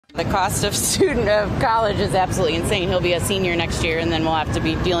The cost of college is absolutely insane. He'll be a senior next year, and then we'll have to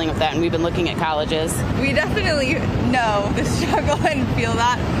be dealing with that. And we've been looking at colleges. We definitely know the struggle and feel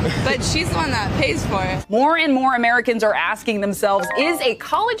that, but she's the one that pays for it. More and more Americans are asking themselves, is a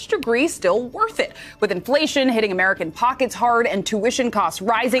college degree still worth it? With inflation hitting American pockets hard and tuition costs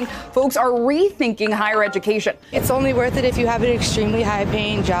rising, folks are rethinking higher education. It's only worth it if you have an extremely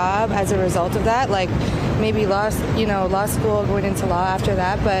high-paying job as a result of that, like maybe law school, going into law after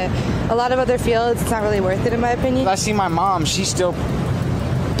that, but a lot of other fields, it's not really worth it in my opinion. I see my mom, she's still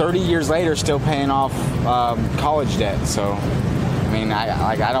 30 years later still paying off college debt, so I mean,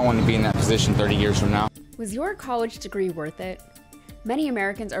 I don't want to be in that position 30 years from now. Was your college degree worth it? Many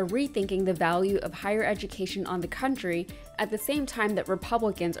Americans are rethinking the value of higher education on the country at the same time that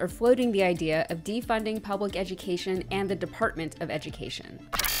Republicans are floating the idea of defunding public education and the Department of Education.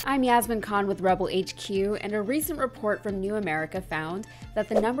 I'm Yasmin Khan with Rebel HQ, and a recent report from New America found that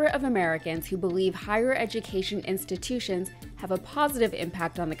the number of Americans who believe higher education institutions have a positive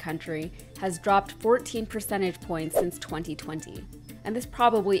impact on the country has dropped 14 percentage points since 2020. And this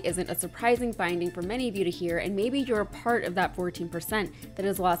probably isn't a surprising finding for many of you to hear, and maybe you're a part of that 14% that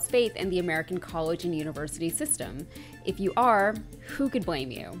has lost faith in the American college and university system. If you are, who could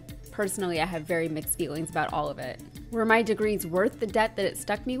blame you? Personally, I have very mixed feelings about all of it. Were my degrees worth the debt that it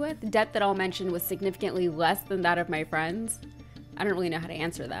stuck me with? The debt that I'll mention was significantly less than that of my friends? I don't really know how to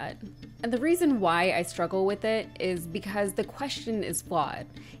answer that. And the reason why I struggle with it is because the question is flawed.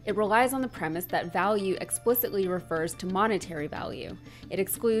 It relies on the premise that value explicitly refers to monetary value. It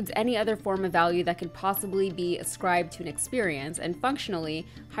excludes any other form of value that could possibly be ascribed to an experience, and functionally,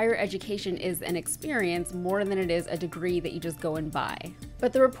 higher education is an experience more than it is a degree that you just go and buy.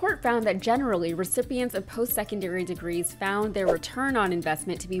 But the report found that generally, recipients of post-secondary degrees found their return on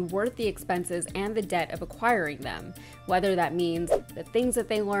investment to be worth the expenses and the debt of acquiring them, whether that means the things that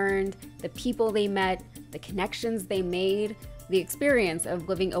they learned, the people they met, the connections they made, the experience of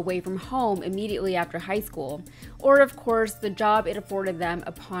living away from home immediately after high school, or of course, the job it afforded them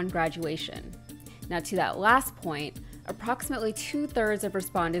upon graduation. Now, to that last point, approximately 2/3 of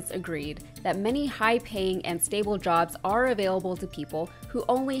respondents agreed that many high-paying and stable jobs are available to people who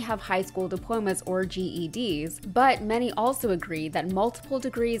only have high school diplomas or GEDs, but many also agreed that multiple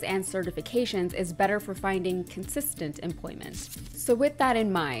degrees and certifications is better for finding consistent employment. So with that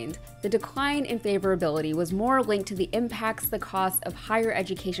in mind, the decline in favorability was more linked to the impacts the costs of higher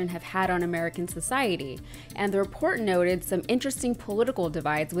education have had on American society, and the report noted some interesting political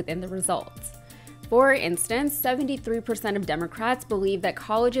divides within the results. For instance, 73% of Democrats believe that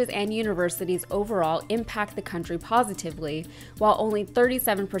colleges and universities overall impact the country positively, while only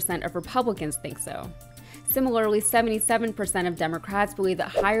 37% of Republicans think so. Similarly, 77% of Democrats believe that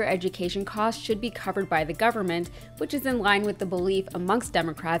higher education costs should be covered by the government, which is in line with the belief amongst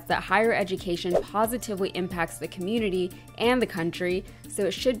Democrats that higher education positively impacts the community and the country, so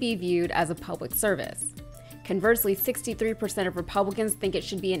it should be viewed as a public service. Conversely, 63% of Republicans think it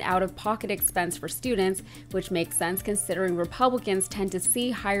should be an out-of-pocket expense for students, which makes sense considering Republicans tend to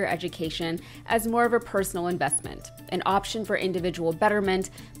see higher education as more of a personal investment, an option for individual betterment,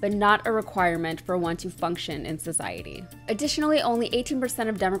 but not a requirement for one to function in society. Additionally, only 18%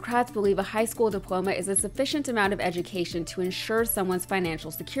 of Democrats believe a high school diploma is a sufficient amount of education to ensure someone's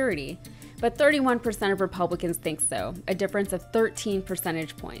financial security, but 31% of Republicans think so, a difference of 13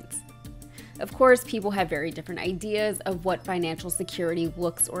 percentage points. Of course, people have very different ideas of what financial security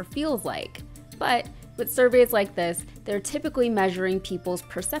looks or feels like, but with surveys like this, they're typically measuring people's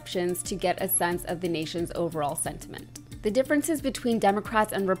perceptions to get a sense of the nation's overall sentiment. The differences between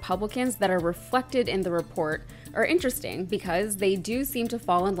Democrats and Republicans that are reflected in the report are interesting because they do seem to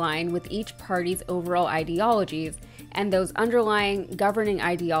fall in line with each party's overall ideologies, and those underlying governing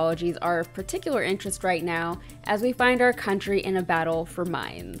ideologies are of particular interest right now as we find our country in a battle for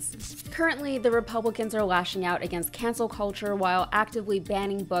minds. Currently, the Republicans are lashing out against cancel culture while actively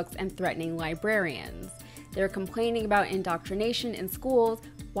banning books and threatening librarians. They're complaining about indoctrination in schools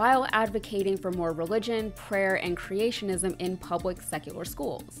while advocating for more religion, prayer, and creationism in public secular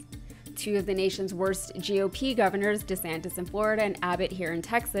schools. Two of the nation's worst GOP governors, DeSantis in Florida and Abbott here in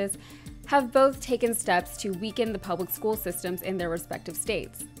Texas, have both taken steps to weaken the public school systems in their respective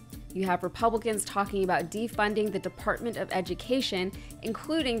states. You have Republicans talking about defunding the Department of Education,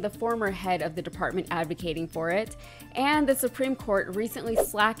 including the former head of the department advocating for it, and the Supreme Court recently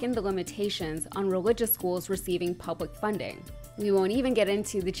slackened the limitations on religious schools receiving public funding. We won't even get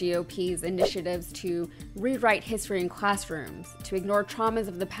into the GOP's initiatives to rewrite history in classrooms, to ignore traumas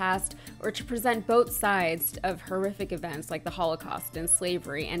of the past, or to present both sides of horrific events like the Holocaust and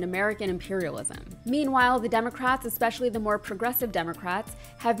slavery and American imperialism. Meanwhile, the Democrats, especially the more progressive Democrats,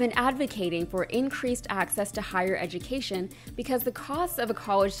 have been advocating for increased access to higher education because the costs of a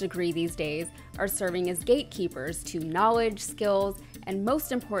college degree these days are serving as gatekeepers to knowledge, skills, and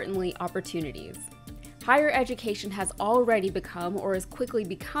most importantly, opportunities. Higher education has already become, or is quickly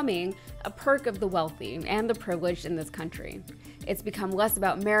becoming, a perk of the wealthy and the privileged in this country. It's become less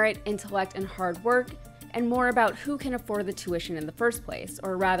about merit, intellect, and hard work, and more about who can afford the tuition in the first place,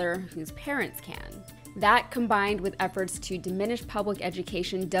 or rather, whose parents can. That, combined with efforts to diminish public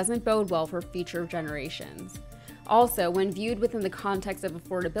education, doesn't bode well for future generations. Also, when viewed within the context of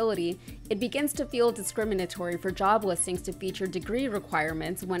affordability, it begins to feel discriminatory for job listings to feature degree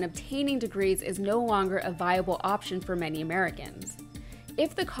requirements when obtaining degrees is no longer a viable option for many Americans.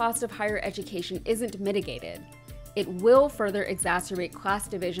 If the cost of higher education isn't mitigated, it will further exacerbate class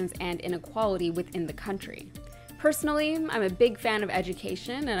divisions and inequality within the country. Personally, I'm a big fan of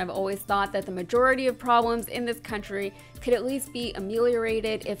education, and I've always thought that the majority of problems in this country could at least be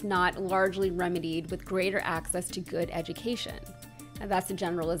ameliorated, if not largely remedied, with greater access to good education. Now, that's a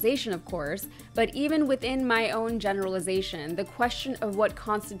generalization, of course, but even within my own generalization, the question of what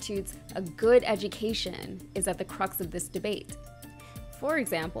constitutes a good education is at the crux of this debate. For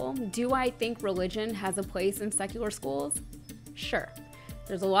example, do I think religion has a place in secular schools? Sure.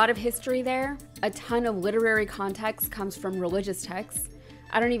 There's a lot of history there. A ton of literary context comes from religious texts.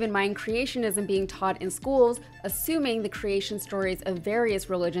 I don't even mind creationism being taught in schools, assuming the creation stories of various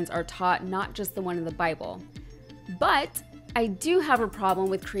religions are taught, not just the one in the Bible. But I do have a problem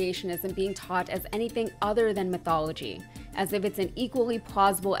with creationism being taught as anything other than mythology, as if it's an equally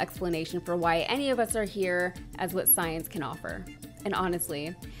plausible explanation for why any of us are here as what science can offer. And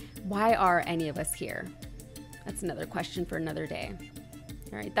honestly, why are any of us here? That's another question for another day.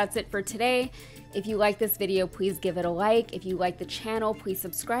 All right, that's it for today. If you like this video, please give it a like. If you like the channel, please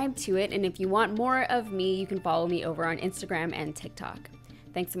subscribe to it. And if you want more of me, you can follow me over on Instagram and TikTok.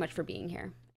 Thanks so much for being here.